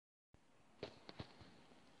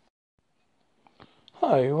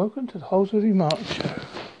Hi, welcome to the Holsworthy Mark Show.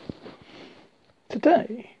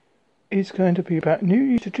 Today is going to be about New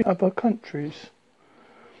Year's in other countries.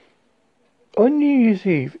 On New Year's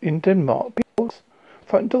Eve in Denmark, people's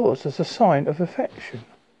front doors as a sign of affection.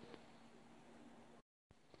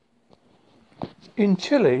 In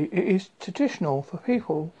Chile, it is traditional for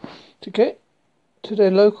people to get to their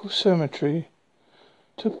local cemetery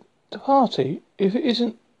to party. If it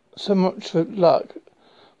isn't so much for luck,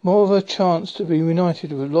 more of a chance to be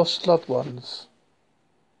reunited with lost loved ones.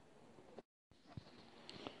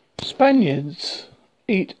 Spaniards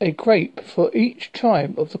eat a grape for each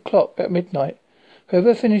chime of the clock at midnight.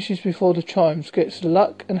 Whoever finishes before the chimes gets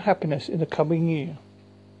luck and happiness in the coming year.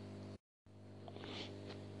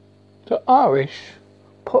 The Irish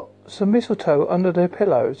put some mistletoe under their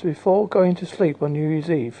pillows before going to sleep on New Year's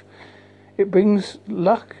Eve. It brings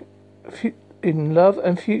luck in love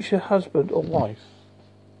and future husband or wife.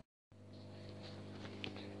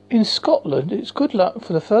 In Scotland, it's good luck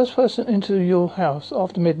for the first person into your house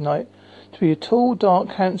after midnight to be a tall, dark,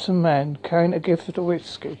 handsome man carrying a gift of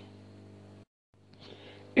whiskey.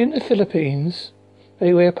 In the Philippines,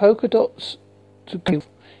 they wear polka dots to give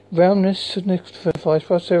roundness signifies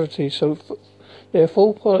prosperity, so their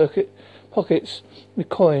full pockets with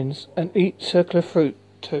coins, and eat circular fruit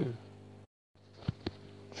too.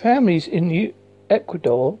 Families in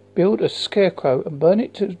Ecuador build a scarecrow and burn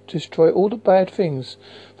it to destroy all the bad things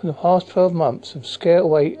from the past 12 months and scare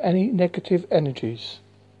away any negative energies.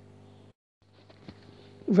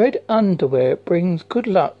 Red underwear brings good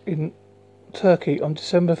luck in Turkey on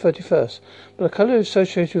December 31st, but the colour is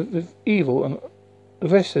associated with evil and the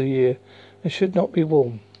rest of the year and should not be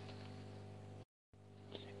worn.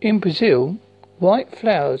 In Brazil, white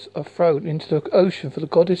flowers are thrown into the ocean for the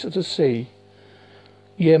goddess of the sea,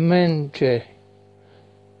 Iemanjá.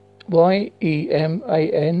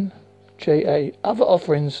 Yemanjá. Other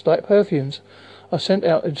offerings, like perfumes, are sent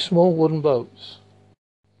out in small wooden boats.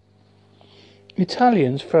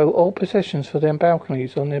 Italians throw old possessions for their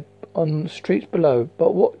balconies on the streets below,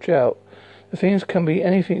 but watch out. The things can be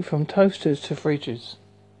anything from toasters to fridges.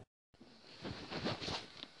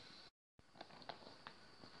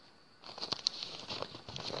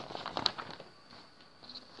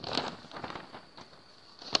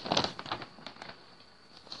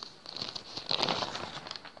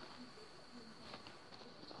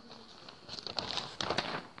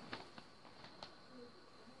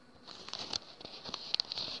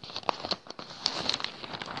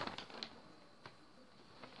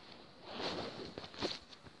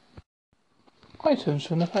 Items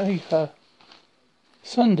from the paper.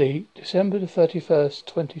 Sunday, December the 31st,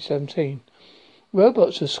 2017.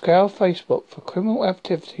 Robots have scoured Facebook for criminal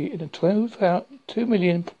activity in a 2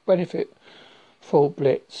 million benefit fraud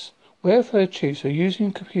blitz. Welfare chiefs are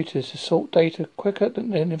using computers to sort data quicker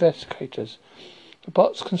than investigators. The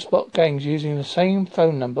bots can spot gangs using the same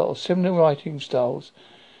phone number or similar writing styles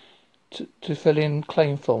to fill in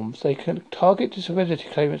claim forms. They can target disability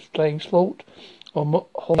claimants playing sport or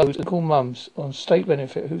single mums on state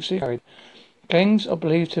benefit who seek married. Gangs are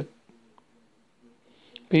believed to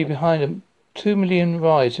be behind a 2 million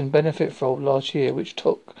rise in benefit fraud last year, which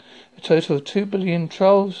took a total of 2 billion.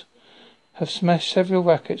 Trials have smashed several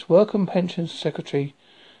rackets. Work and Pensions Secretary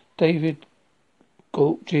David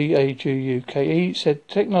Gauke said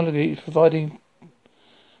technology is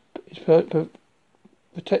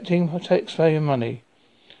protecting taxpayer money.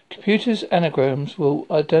 Computers' anagrams will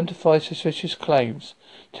identify suspicious claims.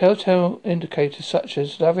 Telltale indicators such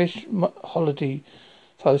as lavish holiday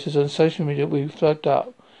photos on social media will be flagged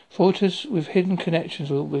up. Fraudsters with hidden connections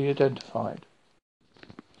will be identified.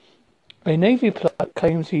 A Navy pilot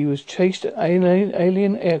claims he was chased an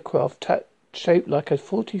alien aircraft shaped like a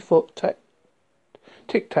 40-foot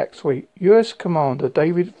tic-tac suite. U.S. Commander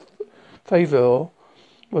David Favor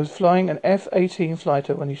was flying an F-18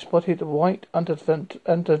 fighter when he spotted a white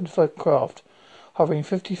unidentified craft hovering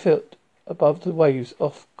 50 feet above the waves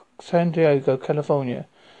off San Diego, California.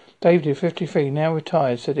 David, 53, now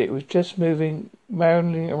retired, said it was just marooned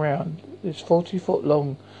around this 40-foot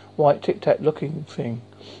long white tic-tac looking thing.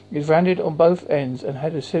 It was rounded on both ends and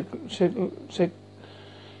had a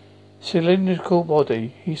cylindrical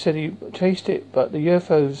body. He said he chased it, but the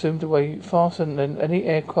UFO zoomed away faster than any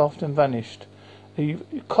aircraft and vanished. The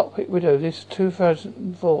cockpit video of this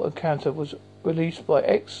 2004 encounter was released by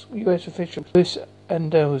ex-US official Luis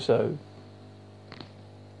Andelzo.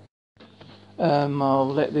 I'll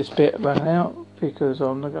let this bit run out because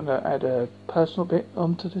I'm not going to add a personal bit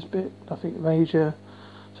onto this bit. Nothing major,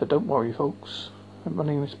 so don't worry, folks. I'm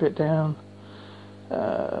running this bit down.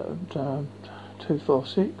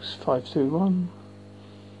 246 521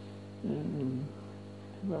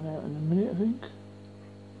 Run out in a minute, I think.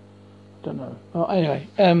 Don't know. Well, anyway,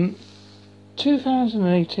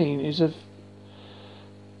 2018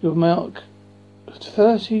 will mark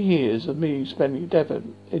 30 years of me spending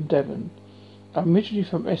in Devon. I'm originally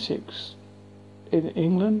from Essex, in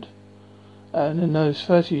England, and in those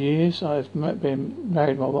 30 years, I've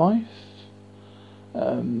married my wife,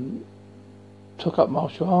 took up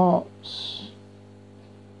martial arts.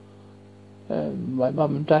 My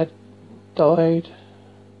mum and dad died.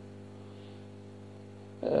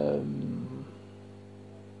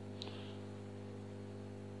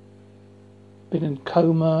 Been in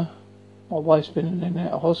coma. My wife's been in and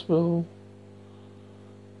out of hospital.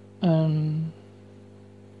 And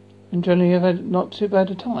generally I've had not too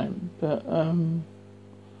bad a time. But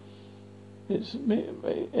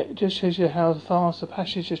it just shows you how fast the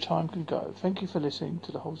passage of time can go. Thank you for listening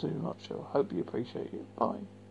to the Holsworthy Show. I hope you appreciate it. Bye.